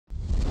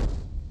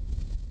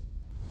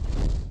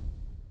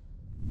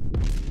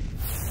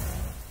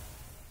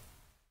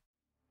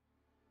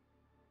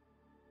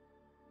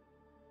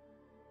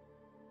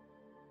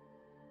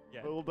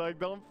Okay. Bulldog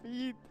don't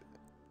feed.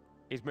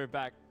 He's moved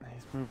back.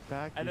 He's moved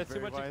back. And there's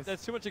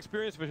too much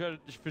experience for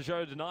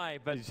Joe to deny.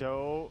 But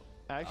Joe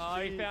actually.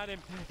 Oh, he found him.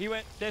 He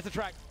went. There's the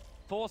track.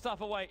 4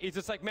 stuff away. He's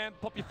just like, man,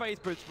 pop your face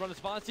boots. Run as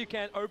fast as you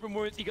can. Open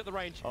wounds. He got the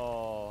range.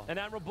 Oh. An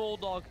Admiral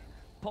Bulldog.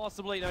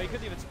 Possibly. No, he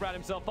couldn't even sprout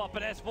himself up.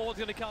 But S4 is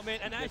going to come in.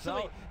 And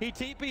actually, he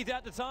TP'd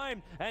out the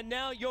time. And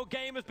now your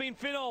game has been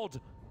Finoled.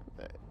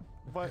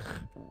 What?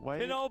 Why?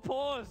 Finol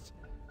paused.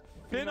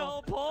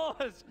 Finol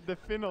paused! The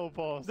Finol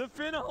pause. The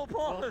Finol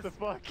pause! What the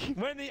fuck?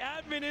 When the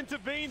admin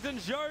intervenes and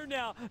Joe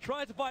now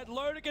tries to fight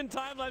Lodican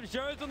time-lapse.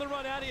 Joe's on the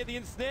run out here. The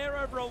ensnare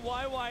over on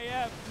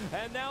YYF.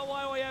 And now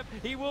YYF,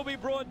 he will be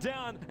brought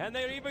down. And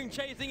they're even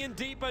chasing in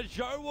deeper.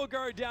 Joe will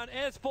go down.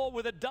 S4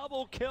 with a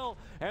double kill.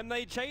 And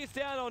they chase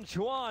down on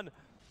Chuan.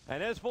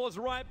 And S4's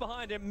right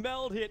behind him.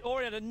 Meld hit.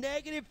 Already at a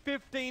negative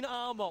 15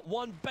 armor.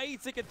 One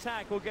basic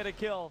attack will get a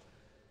kill.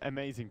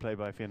 Amazing play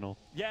by Finol.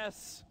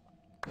 Yes.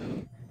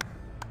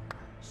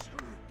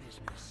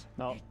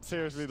 No,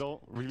 seriously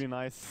though, really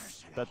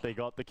nice that they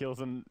got the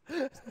kills, and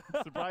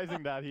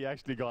surprising that he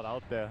actually got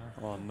out there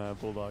on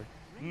Bulldog.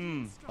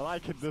 I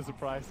like it, the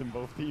surprise in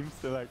both teams.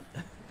 They're like,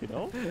 you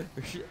know?